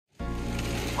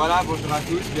Voilà, bonjour à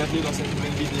tous, bienvenue dans cette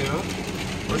nouvelle vidéo.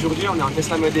 Aujourd'hui on est en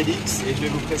Tesla Model X et je vais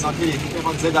vous présenter les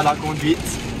différentes aides à la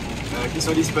conduite qui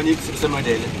sont disponibles sur ce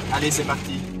modèle. Allez, c'est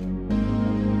parti.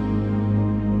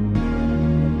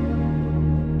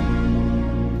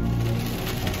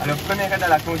 Alors, première aide à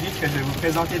la conduite que je vais vous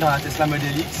présenter dans la Tesla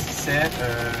Model X, c'est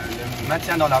le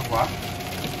maintien dans la voie.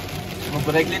 On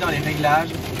peut régler dans les réglages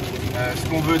ce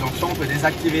qu'on veut, donc soit on peut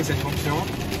désactiver cette fonction,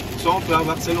 soit on peut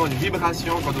avoir seulement une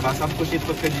vibration quand on va s'approcher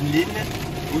trop près d'une ligne,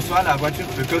 ou soit la voiture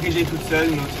peut corriger toute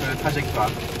seule notre trajectoire.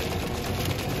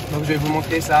 Donc je vais vous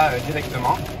montrer ça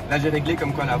directement. Là j'ai réglé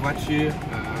comme quoi la voiture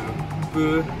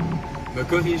peut me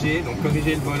corriger, donc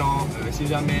corriger le volant si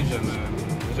jamais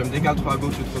je me décale trop à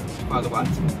gauche ou trop à droite.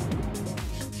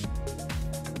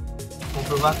 On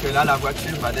peut voir que là la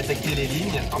voiture va détecter les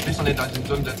lignes. En plus on est dans une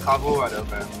zone de travaux, alors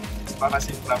c'est pas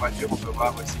facile pour la voiture, on peut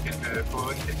voir aussi quelques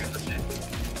cônes, quelques objets.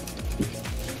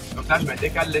 Donc là je me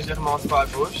décale légèrement trop à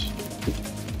gauche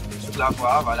sur la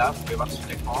voie, voilà, vous pouvez voir sur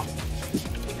l'écran.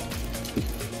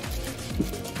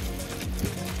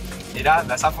 Et là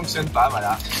ça fonctionne pas,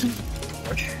 voilà.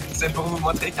 C'est pour vous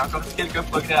montrer qu'il y a encore quelques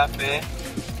progrès à faire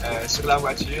sur la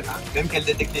voiture. Hein. Même qu'elle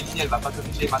détecte les lignes, elle ne va pas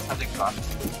corriger ma trajectoire.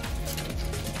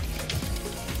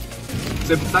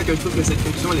 C'est pour ça que je trouve que cette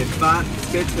fonction n'est pas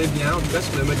très bien, en tout cas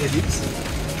sur le modèle X.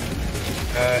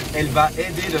 Elle va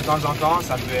aider de temps en temps,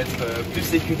 ça peut être plus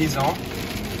sécurisant,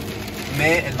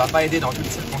 mais elle ne va pas aider dans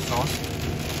toutes circonstances.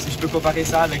 Si je peux comparer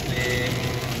ça avec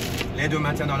l'aide au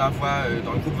maintien dans la voie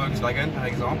dans le groupe Volkswagen par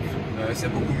exemple,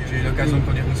 c'est beaucoup mieux. J'ai eu l'occasion de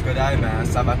conduire une Skoda, et ben,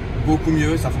 ça va beaucoup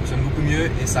mieux, ça fonctionne beaucoup mieux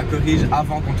et ça corrige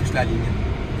avant qu'on touche la ligne.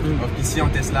 Donc ici en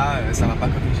Tesla, ça va pas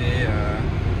corriger,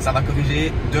 ça va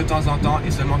corriger de temps en temps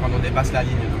et seulement quand on dépasse la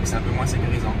ligne, donc c'est un peu moins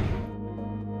sécurisant.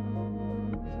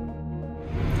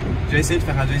 Je vais essayer de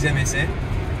faire un deuxième essai.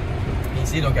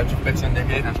 Ici, donc elle toujours personne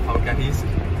derrière, hein, je prends aucun risque.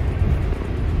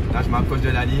 Là je m'approche de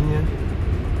la ligne.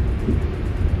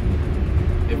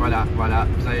 Et voilà,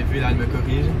 vous avez vu, là elle me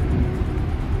corrige.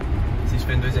 Si je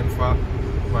fais une deuxième fois,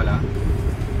 voilà.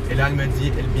 Et là elle me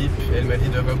dit, elle bip, elle me dit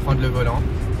de reprendre le volant.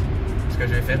 Ce que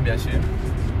je vais faire bien sûr.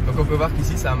 Donc on peut voir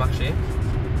qu'ici ça a marché.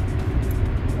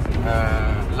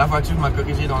 La voiture m'a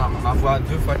corrigé dans ma voie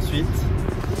 2 fois de suite.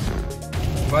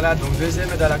 Voilà, donc deuxième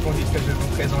aide à la conduite que je vais vous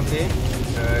présenter,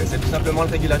 c'est tout simplement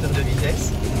le régulateur de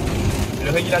vitesse. Le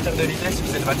régulateur de vitesse sur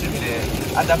cette voiture il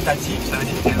est adaptatif, ça veut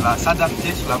dire qu'elle va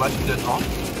s'adapter sur la voiture de devant.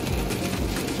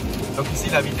 Donc ici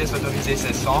la vitesse autorisée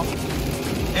c'est 100.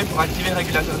 Et pour activer le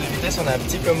régulateur de vitesse on a un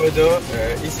petit commodo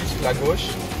ici sur la gauche,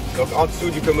 donc en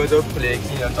dessous du commodo pour les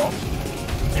clignotants.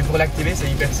 Et pour l'activer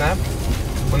c'est hyper simple,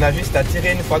 on a juste à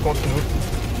tirer une fois contre nous.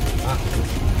 Ah,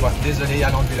 ouais, désolé, il y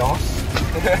a l'ambulance.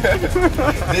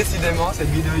 Décidément cette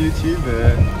vidéo YouTube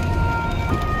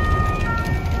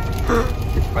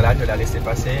voilà, je vais la laisser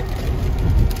passer.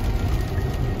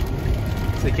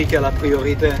 C'est qui a la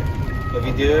priorité? La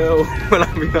vidéo ou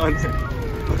l'ambulance?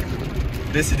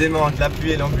 Décidément entre la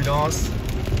pluie et l'ambulance.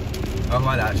 Oh,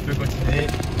 voilà, je peux continuer.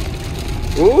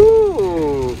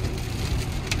 Ouh!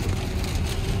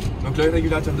 Donc le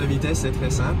régulateur de vitesse c'est très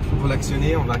simple. Pour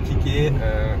l'actionner on va cliquer,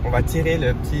 on va tirer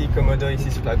le petit commodo ici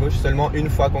sur la gauche seulement une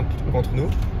fois contre nous.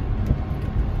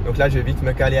 Donc là je vais vite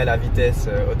me caler à la vitesse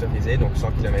autorisée, donc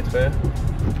 100 km/h.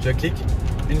 Je clique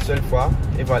une seule fois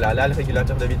et voilà, là le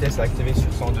régulateur de vitesse est activé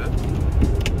sur 102.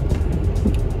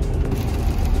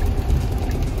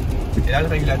 Et là le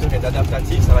régulateur est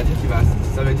adaptatif, ça veut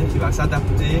dire qu'il va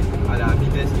s'adapter à la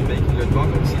vitesse du véhicule de devant.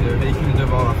 Donc si le véhicule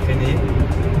devant va freiner,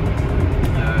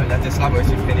 la Tesla va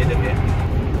aussi freiner derrière.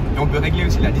 Et on peut régler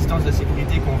aussi la distance de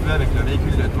sécurité qu'on veut avec le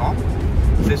véhicule de devant.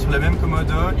 C'est sur le même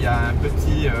commodo, il y a un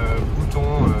petit bouton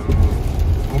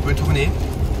qu'on peut tourner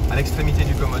à l'extrémité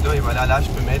du commodo et voilà, là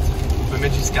on peut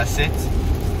mettre jusqu'à 7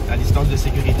 la distance de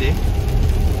sécurité.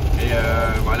 Et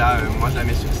voilà, moi je la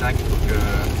mets sur 5, donc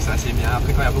c'est assez bien.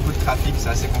 Après quand il y a beaucoup de trafic, c'est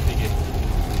assez compliqué.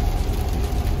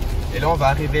 Et là on va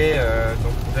arriver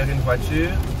donc, vers une voiture.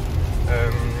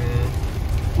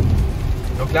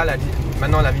 Donc là,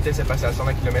 maintenant la vitesse est passée à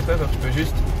 120 km/h, donc je peux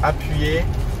juste appuyer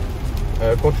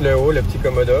contre le haut, le petit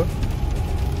commodo,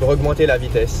 pour augmenter la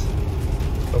vitesse.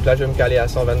 Donc là, je vais me caler à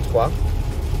 123.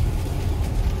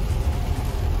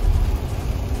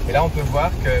 Et là, on peut voir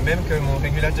que même que mon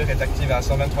régulateur est activé à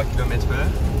 123 km/h,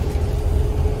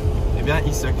 eh bien,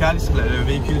 il se cale sur le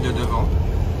véhicule de devant.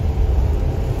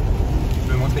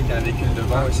 Je peux montrer qu'il y a un véhicule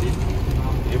devant aussi.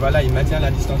 Et voilà, il maintient la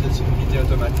distance de sécurité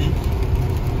automatique.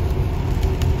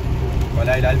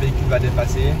 Voilà, et là le véhicule va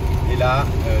dépasser et là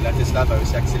la Tesla va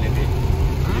aussi accélérer.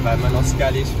 Il va maintenant se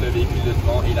caler sur le véhicule de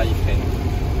devant et là il freine.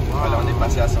 Voilà, on est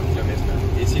passé à 100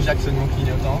 km/h. Et si j'actionne mon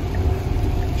clignotant,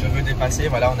 je veux dépasser,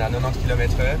 voilà, on est à 90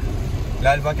 km/h.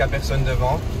 Là, elle voit qu'il n'y a personne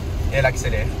devant et elle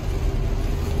accélère.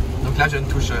 Donc là, je ne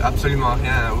touche absolument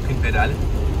rien, aucune pédale.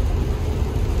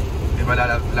 Et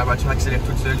voilà, la voiture accélère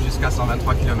toute seule jusqu'à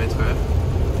 123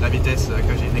 km/h, la vitesse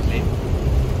que j'ai réglée.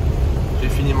 J'ai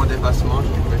fini mon dépassement, je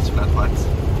vais mettre sur la droite.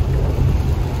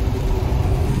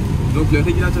 Donc le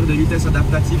régulateur de vitesse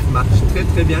adaptatif marche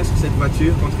très bien sur cette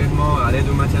voiture, contrairement à l'aide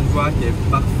au maintien de voie qui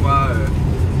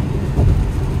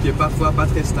est parfois pas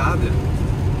très stable.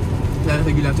 Là, le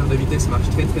régulateur de vitesse marche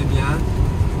très bien.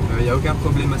 Il n'y a aucun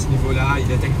problème à ce niveau-là. Il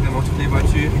détecte vraiment toutes les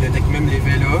voitures, il détecte même les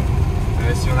vélos.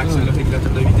 Si on actionne le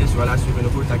régulateur de vitesse, voilà, sur une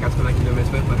route à 80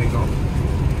 km/h par exemple.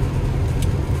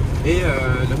 Et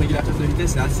le régulateur de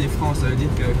vitesse est assez franc, ça veut dire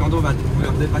que quand on va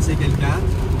vouloir dépasser quelqu'un,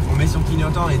 on met son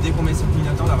clignotant et dès qu'on met son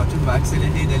clignotant, la voiture va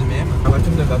accélérer d'elle-même. La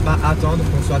voiture ne va pas attendre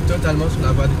qu'on soit totalement sur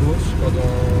la voie de gauche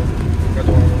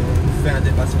quand on fait un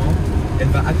dépassement. Elle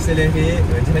va accélérer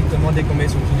directement dès qu'on met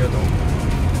son clignotant.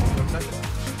 Donc ça,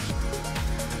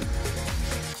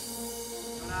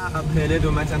 après l'aide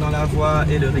au maintien dans la voie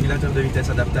et le régulateur de vitesse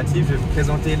adaptatif, je vais vous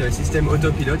présenter le système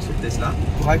autopilote sur Tesla.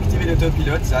 Pour activer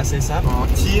l'autopilote, c'est assez simple. On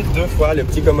tire 2 fois le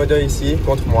petit commodo ici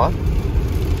contre moi.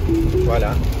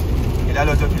 Voilà. Et là,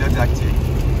 l'autopilote est activé.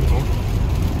 Donc,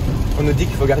 on nous dit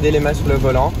qu'il faut garder les mains sur le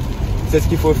volant. C'est ce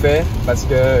qu'il faut faire parce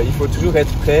qu'il faut toujours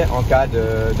être prêt en cas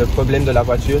de problème de la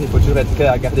voiture. Il faut toujours être prêt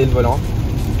à garder le volant,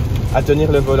 à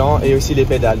tenir le volant et aussi les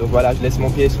pédales. Donc voilà, je laisse mon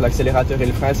pied sur l'accélérateur et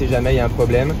le frein si jamais il y a un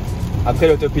problème. Après,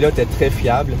 l'autopilote est très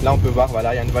fiable. Là, on peut voir,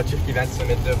 voilà, il y a une voiture qui vient de se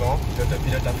mettre devant.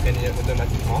 L'autopilote a freiné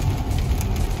automatiquement.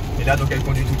 Et là, donc, elle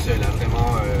conduit toute seule. Hein.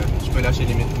 Vraiment, je peux lâcher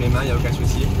mes mains, il n'y a aucun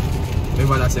souci. Mais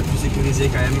voilà, c'est plus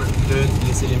sécurisé quand même de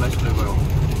laisser les mains sur le volant.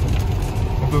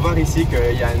 On peut voir ici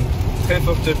qu'il y a une très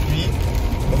forte pluie.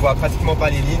 On voit pratiquement pas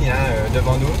les lignes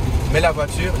devant nous. Mais la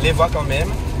voiture les voit quand même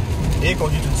et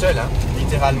conduit toute seule. Hein.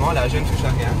 Littéralement, là, je ne touche à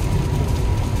rien.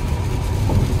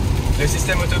 Le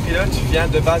système autopilote vient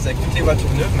de base avec toutes les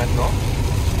voitures neuves maintenant.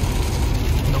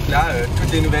 Donc là,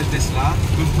 toutes les nouvelles Tesla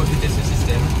peuvent profiter de ce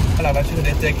système. La voiture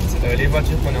détecte les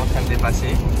voitures qu'on est en train de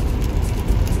dépasser.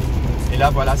 Et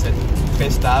là, voilà, c'est très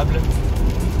stable.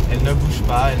 Elle ne bouge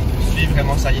pas, elle suit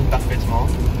vraiment sa ligne parfaitement.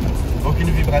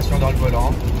 Aucune vibration dans le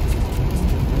volant.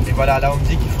 Et voilà, là on me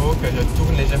dit qu'il faut que je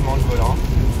tourne légèrement le volant.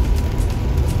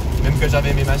 Même que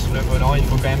j'avais mes mains sur le volant, il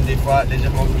faut quand même des fois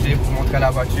légèrement bouger pour montrer à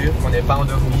la voiture qu'on n'est pas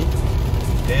endormi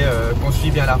et qu'on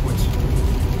suit bien la route.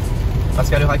 Parce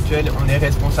qu'à l'heure actuelle, on est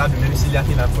responsable, même s'il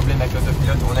arrive un problème avec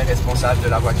l'autopilote, on est responsable de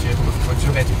la voiture. Donc il faut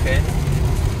toujours être prêt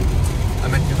à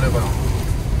maintenir le volant.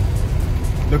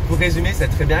 Donc pour résumer, c'est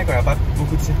très bien quand il n'y a pas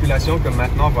beaucoup de circulation, comme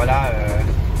maintenant, voilà,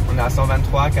 on est à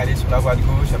 123, calé sur la voie de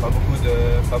gauche, il n'y a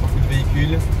pas beaucoup de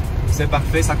véhicules. C'est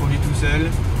parfait, ça conduit tout seul.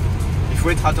 Il faut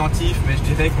être attentif, mais je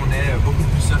dirais qu'on est beaucoup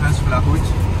plus serein sur la route.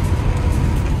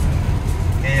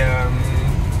 Et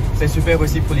c'est super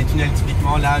aussi pour les tunnels,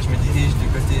 typiquement. Là, je me dirige du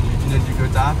côté du tunnel du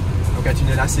Gotha, donc un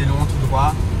tunnel assez long, tout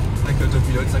droit. Avec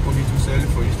l'autopilote, ça conduit tout seul, il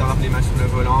faut juste avoir les mains sur le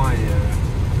volant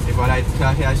et voilà, être prêt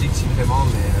à réagir si vraiment,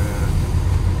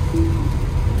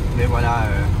 mais voilà,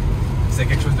 c'est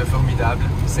quelque chose de formidable,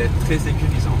 c'est très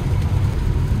sécurisant.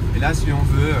 Et là, si on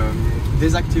veut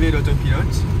désactiver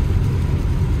l'autopilote,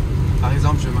 par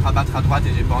exemple, je vais me rabattre à droite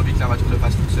et j'ai pas envie que la voiture le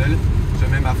fasse toute seule, je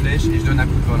mets ma flèche et je donne un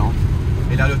coup de volant.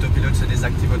 Et là, l'autopilote se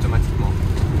désactive automatiquement.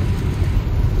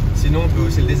 Sinon, on peut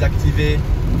aussi le désactiver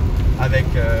avec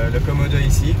le commodo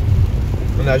ici.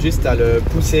 On a juste à le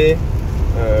pousser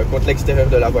contre l'extérieur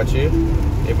de la voiture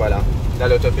et voilà, là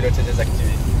l'autopilote s'est désactivé.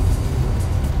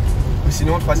 Ou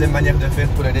sinon, troisième manière de faire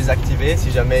pour le désactiver,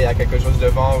 si jamais il y a quelque chose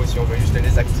devant ou si on veut juste le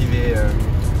désactiver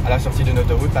à la sortie d'une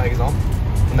autoroute par exemple,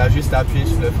 on a juste à appuyer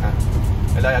sur le frein.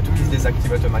 Et là, il y a tout qui se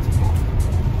désactive automatiquement.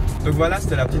 Donc voilà,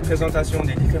 c'était la petite présentation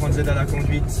des différentes aides à la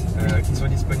conduite qui sont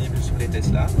disponibles sur les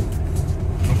Tesla.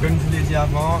 Donc comme je vous l'ai dit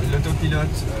avant,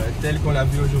 l'autopilote tel qu'on l'a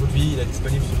vu aujourd'hui, il est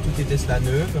disponible sur toutes les Tesla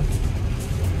neuves.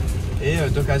 Et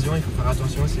d'occasion, il faut faire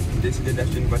attention si vous décidez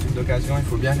d'acheter une voiture d'occasion, il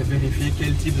faut bien vérifier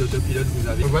quel type d'autopilote vous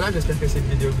avez. Donc voilà, j'espère que cette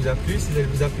vidéo vous a plu. Si elle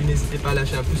vous a plu, n'hésitez pas à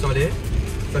lâcher un pouce en l'air,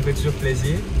 ça fait toujours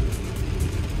plaisir.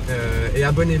 Et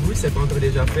abonnez-vous si ce n'est pas encore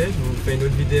déjà fait, je vous fais une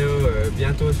autre vidéo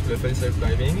bientôt sur le full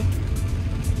self-driving.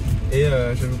 Et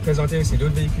je vais vous présenter aussi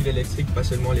d'autres véhicules électriques, pas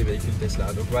seulement les véhicules Tesla.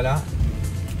 Donc voilà,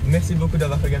 merci beaucoup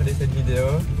d'avoir regardé cette vidéo.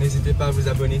 N'hésitez pas à vous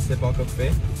abonner si ce n'est pas encore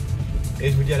fait. Et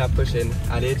je vous dis à la prochaine.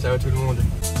 Allez, ciao tout le monde.